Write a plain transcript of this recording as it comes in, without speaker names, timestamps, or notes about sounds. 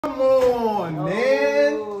on,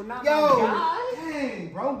 man. Not Yo, my guy.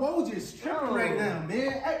 dang, bro. Woj is tripping right now,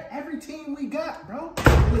 man. Every team we got, bro.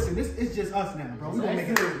 Listen, it's just us now, bro. We're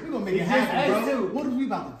gonna make it happen, bro. What are we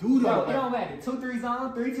about to do, though? Bro, it don't matter. 2-3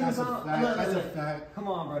 on, 3-2 on. That's a fact. Come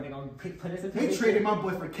on, bro. They gonna put us in. They traded my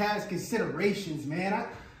boy for cash considerations, man.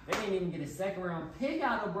 They didn't even get a second round pick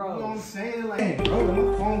out of bro. You know what I'm saying? Like, hey, bro,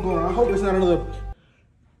 my phone going. I hope it's not another.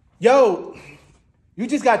 Yo, you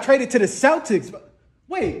just got traded to the Celtics.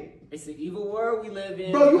 Wait. It's the evil world we live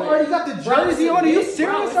in. Bro, you already got the jersey on. Are you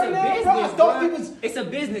serious right now, bro? I thought he was. It's a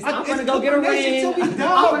business. I'm gonna go get a ring. I'm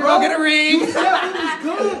gonna go get a ring. You said it was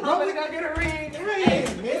good, bro. I'm gonna go get a ring. Hey,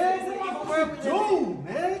 man, what am I supposed to do,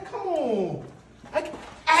 man? Come on.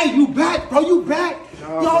 Hey, you back, bro? You back? Nah,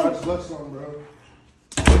 yo, bro, I just left something, bro.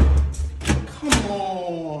 Come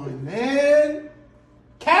on, man.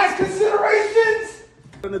 Cash considerations.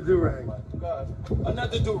 Another do-rag.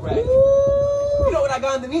 Another do-rag. You know what I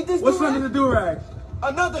got underneath this What's do-rag? under the do-rag?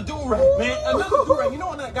 Another do-rag, man. Another do-rag. You know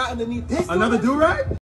what I got underneath this Another do-rag? do-rag?